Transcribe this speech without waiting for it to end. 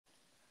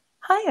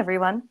Hi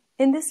everyone!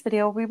 In this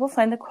video we will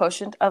find the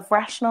quotient of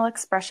rational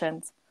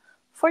expressions.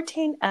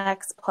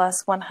 14x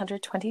plus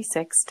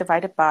 126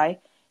 divided by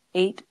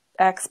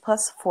 8x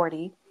plus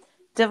 40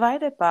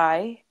 divided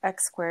by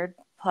x squared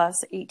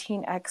plus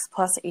 18x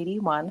plus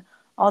 81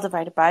 all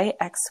divided by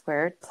x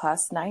squared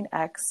plus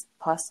 9x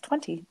plus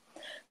 20.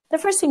 The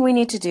first thing we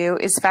need to do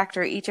is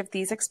factor each of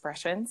these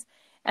expressions,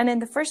 and in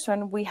the first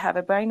one we have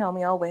a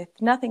binomial with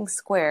nothing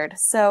squared,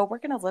 so we're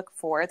going to look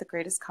for the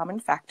greatest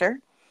common factor.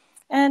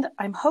 And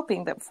I'm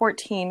hoping that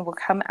 14 will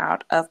come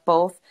out of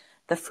both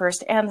the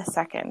first and the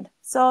second.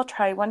 So I'll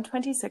try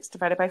 126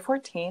 divided by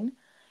 14,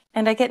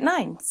 and I get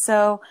 9.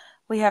 So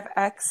we have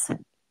x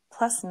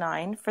plus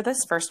 9 for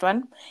this first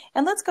one.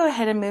 And let's go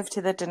ahead and move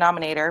to the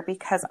denominator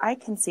because I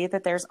can see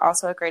that there's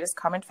also a greatest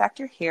common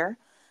factor here,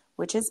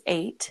 which is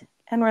 8,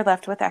 and we're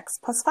left with x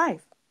plus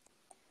 5.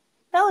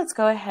 Now let's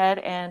go ahead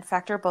and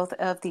factor both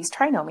of these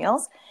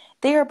trinomials.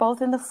 They are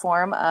both in the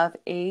form of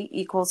a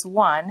equals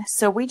 1,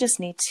 so we just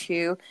need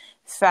to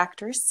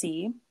factor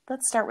c.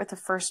 Let's start with the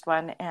first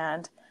one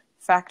and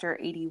factor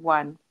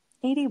 81.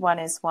 81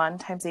 is 1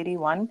 times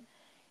 81,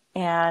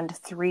 and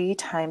 3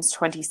 times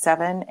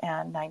 27,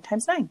 and 9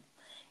 times 9.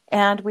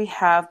 And we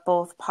have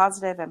both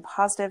positive and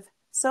positive,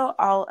 so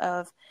all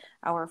of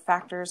our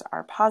factors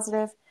are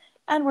positive,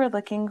 and we're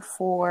looking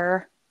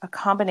for a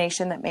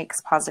combination that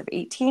makes positive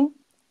 18,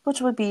 which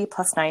would be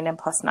plus 9 and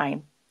plus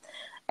 9.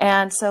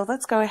 And so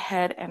let's go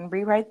ahead and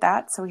rewrite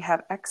that. So we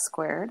have x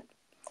squared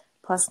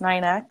plus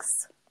 9x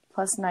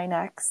plus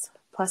 9x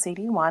plus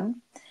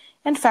 81,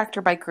 and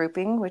factor by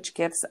grouping, which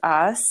gives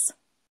us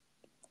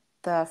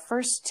the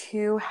first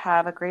two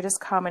have a greatest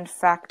common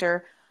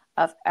factor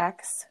of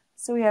x.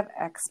 So we have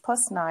x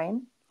plus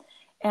 9,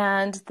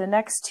 and the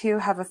next two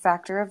have a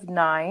factor of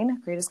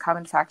 9, greatest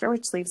common factor,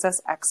 which leaves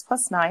us x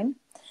plus 9.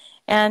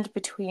 And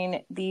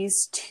between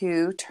these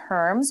two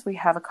terms, we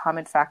have a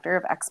common factor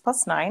of x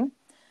plus 9.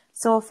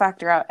 So we'll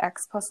factor out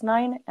x plus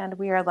 9, and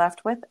we are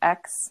left with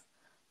x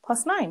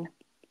plus 9.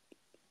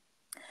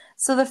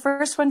 So the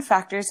first one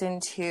factors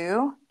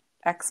into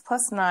x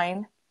plus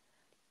 9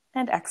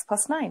 and x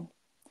plus 9.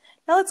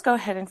 Now let's go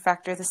ahead and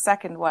factor the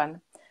second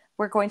one.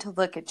 We're going to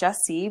look at just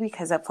c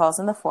because it falls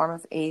in the form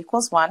of a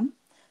equals 1.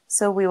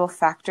 So we will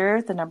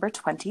factor the number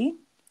 20,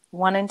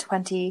 1 and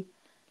 20,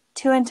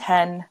 2 and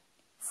 10,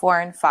 4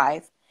 and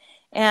 5.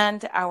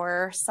 And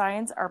our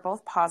signs are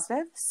both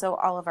positive, so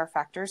all of our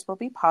factors will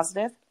be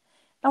positive.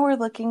 And we're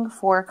looking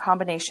for a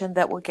combination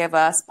that will give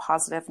us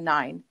positive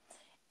 9.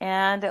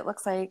 And it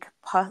looks like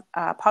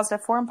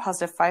positive 4 and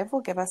positive 5 will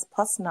give us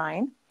plus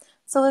 9.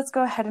 So let's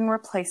go ahead and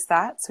replace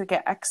that. So we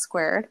get x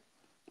squared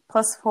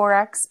plus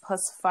 4x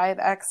plus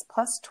 5x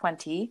plus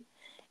 20.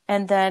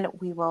 And then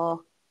we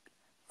will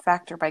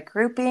factor by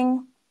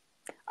grouping.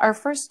 Our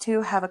first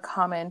two have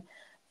a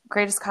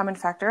greatest common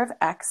factor of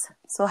x,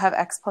 so we'll have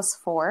x plus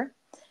 4.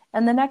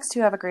 And the next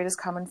two have a greatest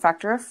common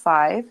factor of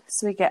 5,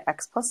 so we get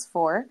x plus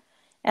 4.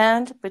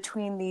 And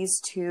between these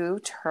two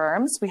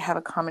terms, we have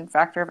a common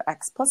factor of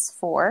x plus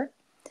 4.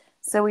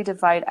 So we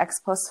divide x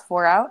plus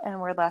 4 out, and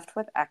we're left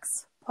with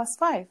x plus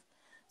 5.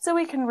 So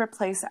we can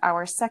replace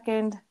our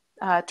second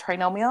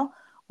trinomial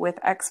with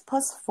x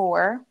plus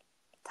 4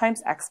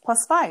 times x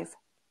plus 5.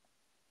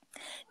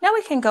 Now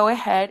we can go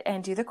ahead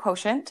and do the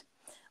quotient.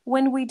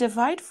 When we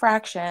divide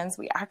fractions,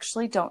 we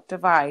actually don't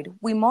divide.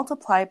 We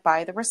multiply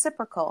by the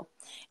reciprocal.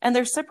 And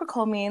the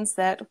reciprocal means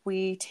that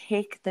we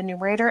take the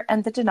numerator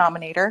and the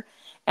denominator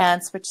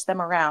and switch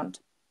them around.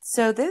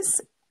 So this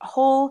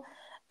whole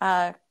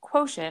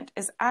quotient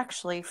is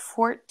actually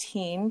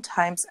 14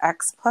 times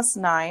x plus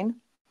 9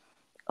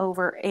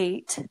 over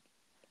 8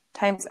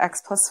 times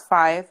x plus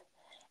 5.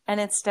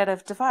 And instead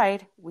of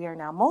divide, we are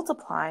now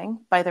multiplying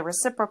by the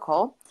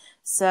reciprocal.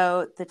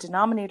 So the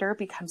denominator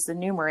becomes the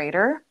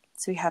numerator.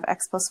 So we have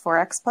x plus 4,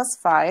 x plus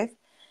 5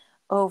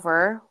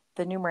 over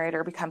the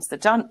numerator becomes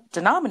the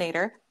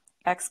denominator,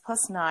 x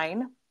plus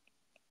 9,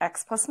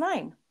 x plus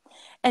 9.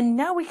 And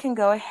now we can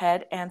go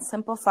ahead and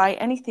simplify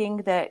anything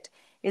that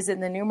is in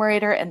the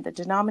numerator and the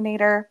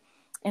denominator.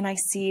 And I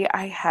see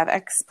I have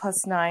x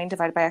plus 9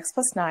 divided by x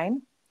plus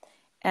 9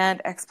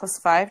 and x plus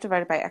 5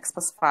 divided by x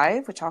plus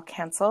 5, which I'll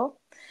cancel.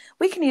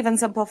 We can even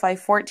simplify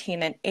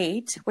 14 and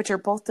 8, which are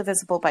both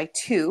divisible by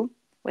 2,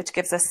 which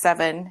gives us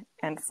 7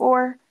 and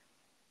 4.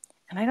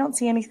 And I don't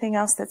see anything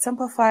else that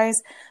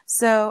simplifies.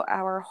 So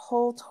our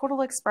whole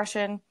total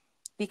expression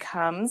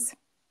becomes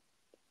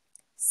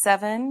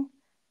 7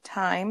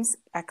 times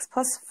x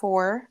plus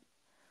 4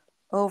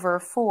 over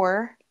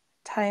 4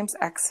 times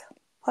x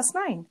plus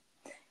 9.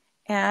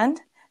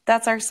 And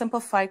that's our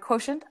simplified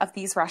quotient of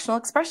these rational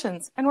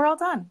expressions. And we're all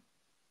done.